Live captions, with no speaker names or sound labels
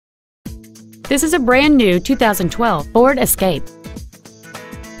This is a brand new 2012 Ford Escape.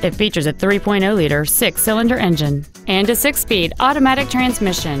 It features a 3.0-liter six-cylinder engine and a six-speed automatic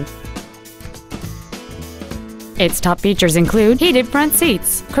transmission. Its top features include heated front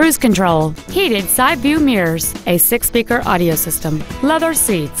seats, cruise control, heated side view mirrors, a six-speaker audio system, leather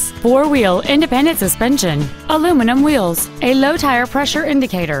seats, four-wheel independent suspension, aluminum wheels, a low tire pressure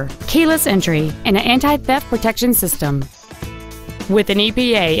indicator, keyless entry, and an anti-theft protection system. With an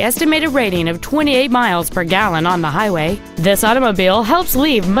EPA estimated rating of 28 miles per gallon on the highway, this automobile helps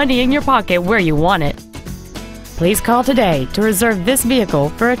leave money in your pocket where you want it. Please call today to reserve this vehicle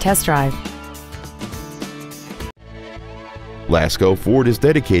for a test drive. Lasco Ford is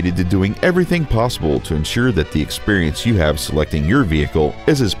dedicated to doing everything possible to ensure that the experience you have selecting your vehicle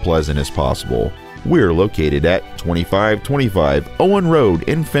is as pleasant as possible. We're located at 2525 Owen Road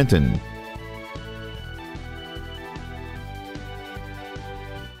in Fenton.